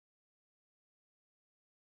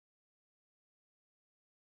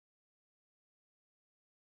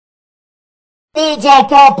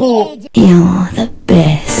Djkp, you're the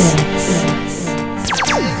best.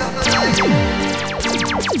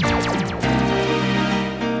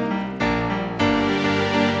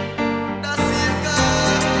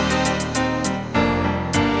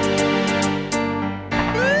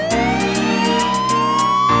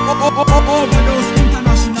 Overdose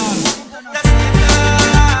International.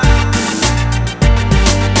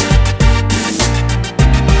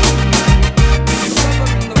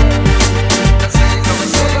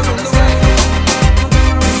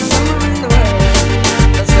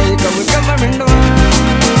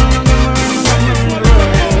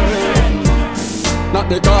 Not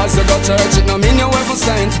because you go church, it no mean you ever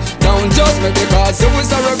sent. Don't judge me because you is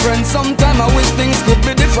a reverend. Sometimes I wish things could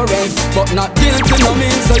be different, but not guilty no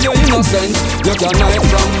mean so you're innocent. You can hide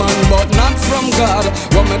from man, but not from God.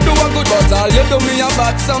 When me do a good, but all you do me a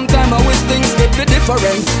bad. Sometimes I wish things could be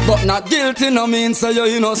different, but not guilty no mean so you're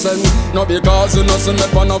innocent. No because you know see me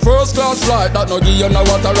on a first class flight, that no give you no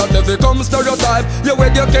water at if it comes stereotype. You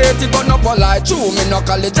educated but not polite. True, me no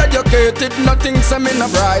college educated, nothing say me no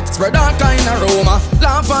bright. Spread all kind of rumor,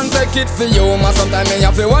 laugh and take it for you. Sometimes me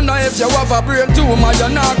have to wonder if you have a brain tumor.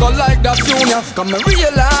 You not go like that junior. Come and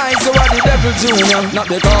realize you are the devil junior. Not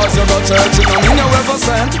because you go church, you know me you ever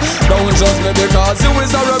sent. Don't judge me because you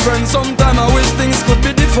is a reverend. Sometimes I wish things could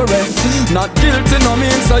be different. Not guilty no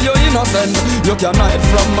means so you're innocent. You can hide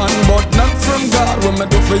from man but not from God. When me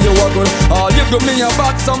do for you a good, all you do me a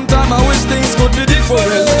bad. Sometimes I wish things could be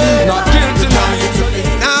different. Not guilty no means so you're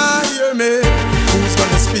innocent. Now hear me. Who's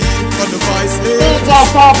gonna speak for the voiceless?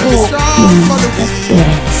 Djkp, Strong for the weak.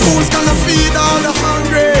 Who's gonna feed all the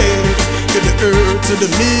hungry? Give the earth to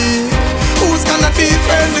the meek. Who's gonna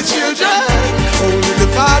defend the children? Only the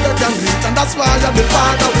Father can reach, and that's why I'm the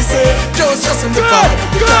Father we say. Just in the Father,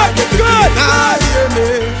 you can't get the feet. Now hear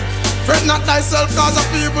me. Fret not thyself cause of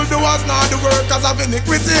people do us not the workers of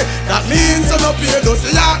iniquity. That means so no fear, don't say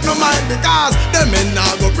out no mind because them men now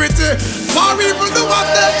go pretty. For evil do us,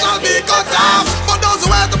 they shall be cut off, but those who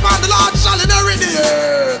wait upon the Lord shall inherit the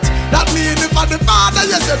earth. That means if I'm the Father,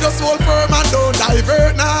 yes, you just hold firm and don't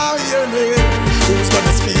divert. Now hear me. Who's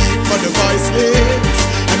gonna speak for the voiceless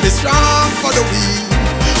and be strong for the weak?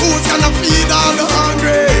 Who's gonna feed all the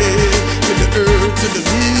hungry? To the earth, to the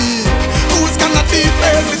meek. Who's gonna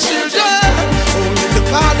defend the children? Only the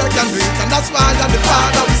Father can do it, and that's why I'm the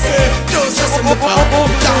Father we say. Just in the Father,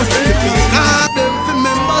 just in the feet. Now them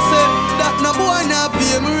remember say that no boy not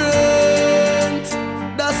pay me rent.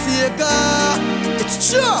 That's Djkp, it's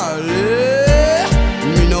Charlie.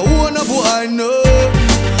 Me no own a boy no,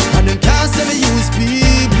 and them can't say me use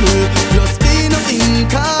people. Just be no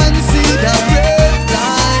inconsiderate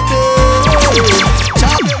like them.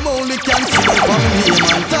 Charlie them only can see them from me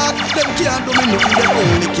and talk. Them can't do me nothing, them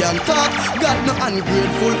only can talk. God no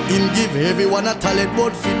ungrateful, him give everyone a talent,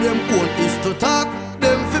 but for them own is to talk.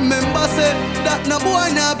 Them remember say that no boy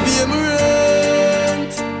not pay me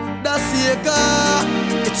rent. That's Djkp,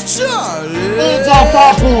 it's Charlie.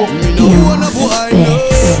 Djkp, Me no you're own a boy the no,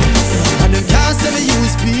 best. and them can't say me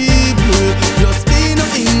use people. Just be no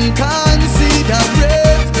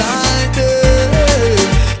inconsiderate like them.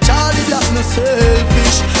 Charlie Black no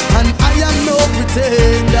selfish, and I am no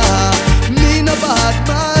pretender. Me no bad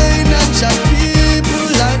mind and chat people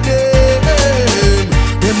like them.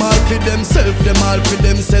 Them all for themself, them all for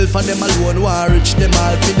themself, and them alone want rich. Them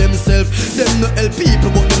all for themself. Them no help people,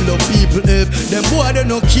 but them love people help. Them boy they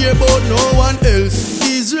no care about no one else.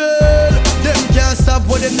 Israel, them can't stop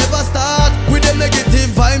what they never start. With them negative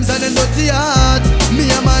vibes and them dirty heart. Me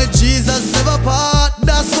and my Jesus never part.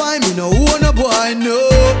 That's why me no own a boy no,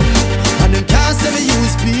 and them can't say me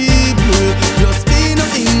use people. Just be no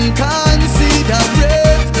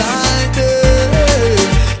inconsiderate like them.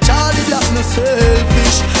 Charlie Black no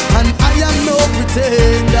selfish, and I am no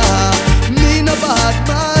pretender. Me no bad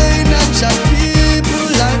mind and chat people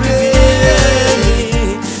like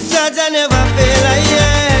them. Judge I never fail I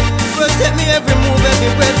yet. Protect me every move, every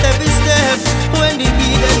breath, every step. When the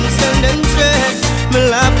heathen send them tread, me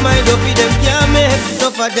laugh my dopey, them can't make.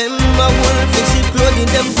 Enough of them a wolf, fix it clothing,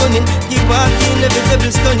 them gunning. Keep walking, every table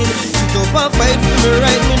stunning. Sit up and fight for me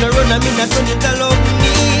right, me no run and me not turn it all up me.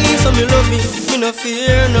 So me love it, me no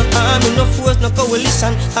fear, no harm, me no force, no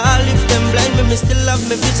coalition. All if them blind me still have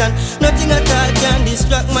me vision. Nothing at all can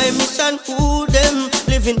distract my mission. Who them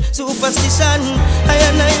living superstition? I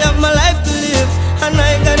have my life to live, and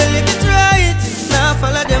I gotta live it right. Now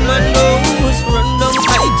follow them and those run down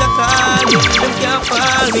hijack. Them can't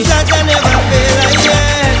fall me. Judge I never fail I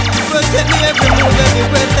yet. Protect me every move, every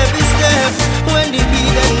breath, every step. When the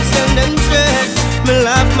heathen send them tread, Me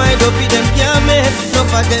laugh my dopey, them can't make.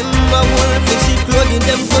 Enough of them a wolf, fishy clothing,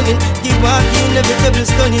 them cunning. Keep walking, every table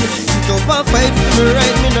stunning. Get up and fight for me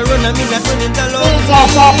right, me no run and me not running the law.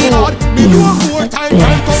 Me do a more time,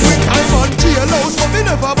 time come with time on jailhouse, but me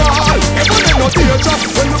never ball. Ever me no teardrop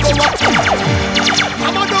when we go up.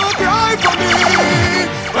 Mama don't cry for me.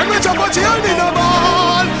 When we jump a jail, me no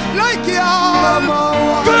ball. Like y'all.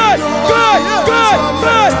 Good.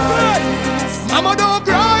 Mama don't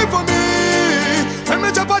cry for me. When me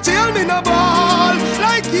jump a jail, me no ball.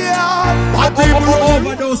 Like y'all. Bad people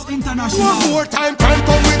Overdose International. one more time, time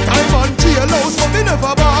come with time on jailhouse, but me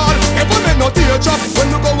never ball. Ever me no teardrop when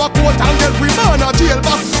we go a court and get we man a jail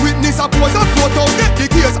back. Witness a pose a courthouse, get the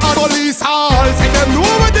case and police all say them know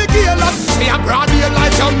where the jail at. Say a broad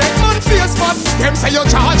daylight you make man face fat. Them say you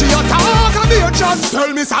charge you talk a beer chat. Tell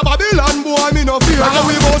me some Babylon boy me no fear. Now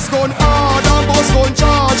we both gun hard and both gun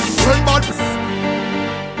charge. When bad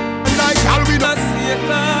like y'all we not see it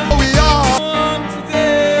now. We are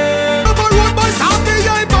today. Never road by some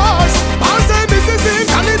behind bars. Bars say Mrs. Ink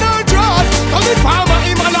and in her drawers. Coming farmer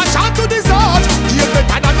him and a chat to the search. Jail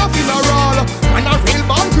better than a funeral. Man a real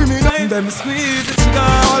born criminal. Them squeeze the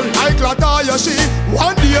trigger like Lataya she.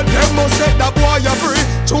 One day them must set that boy a free.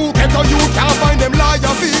 True ghetto you can't find them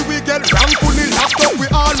liar fee. We get wrongfully locked up, we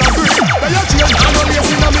all agree. They a jail and no lace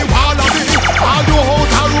in a me wallaby. All do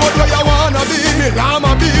out a road where you wanna be. Me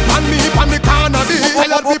llama be pan me pan the corner be.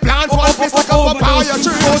 Tell us we plant one piece like a papaya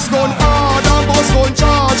tree. Boss gun hard and boss gun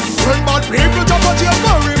charge. When bad people jump a jail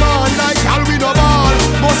for man like y'all we no ball.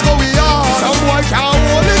 Must go we are. Some boy can't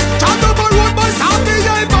hold it. Chat up a road by some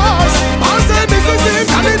behind bars. I'll say Mrs. Ink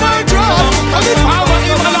and in my drawers. And the farmer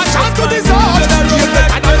him and a chance to dissolve. Jail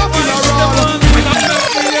better than a funeral.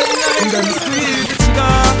 Them squeeze the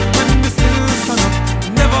trigger and me still stand up.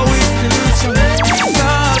 Never waste the illusion.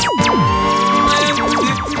 Cause I am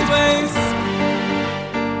the ways.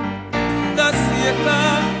 That's the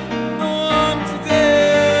car. No I'm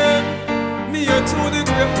today. Me here through the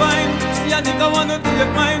grapevine. See a nigga wanna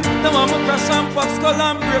take mine. Them want me crash and pop skull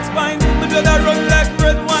and break spine. Me blood a run like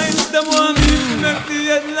red wine. Them want me to make the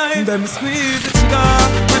headline. Them squeeze the trigger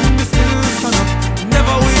and me still stand up.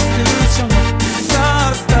 Never waste the illusion.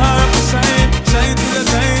 Star for shine, shine to the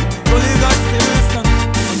line. Only God still stand.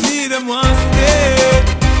 I need them one stay.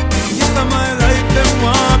 Yes, of my life, them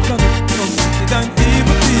walk on. Some wicked and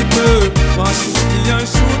evil people want shoot me and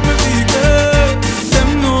shoot me people. Them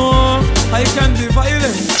know I can be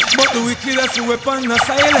violent, but the wicked has a weapon of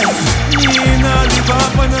silence. Me nah live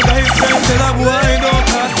off on a dice friend. Tell a boy don't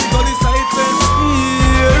cross the gully side fence.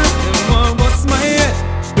 Here, them want bust my head.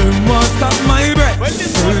 Them want stop my breath.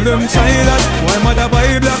 Tell them try that. Why mother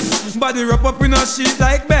buy black? Body wrap up in a sheet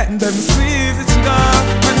like that. Them squeeze the trigger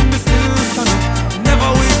and me still stand up. Never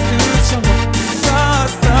waste the illusion. Star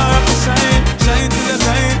for shine, shine to the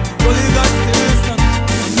line. Only God still stand.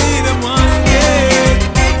 I need them one stay.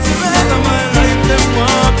 Rest of my life them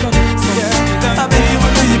walk on. Some that evil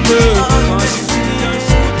people want shoot me and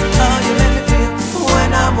shoot me. How you make me feel when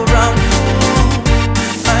I'm around you?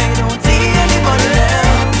 I don't see anybody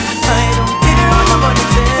else. I don't care what nobody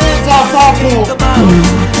says. Think about You're the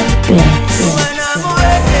best. when I'm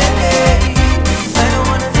away. I don't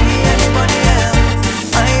wanna see anybody else.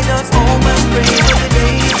 I just hope and pray for the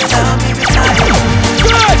day that I'll be beside you.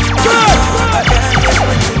 I can't live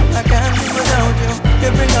with you, I can't live without you. You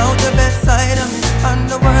bring out the best side of me and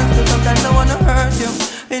the worst, but sometimes I wanna hurt you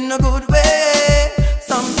in a good way.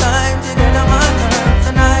 Sometimes you get on my nerves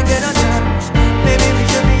and I get on yours. Maybe we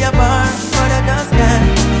should be apart, but I just can't.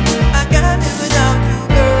 I can't live without you,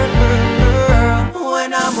 girl.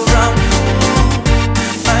 When I'm around you,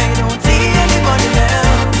 I don't see anybody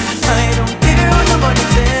else. I don't care what nobody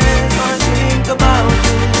says or think about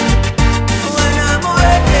you. When I'm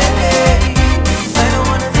away, I don't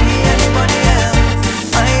wanna see anybody else.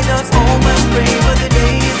 I just hope and pray for the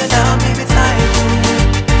day that I'll be beside you.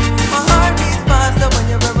 My heart beats faster when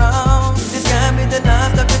you're around. This can't be the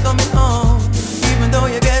last of you coming home. Even though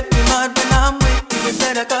you get me mad when I'm with you, it's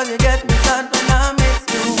better cause you get me sad when I miss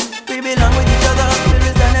you. We belong with each other, we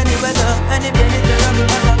withstand any weather. Any pain is terrible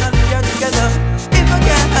as long as we are together. If I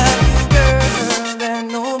can't have you, girl, then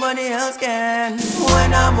nobody else can.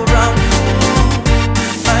 When I'm around you,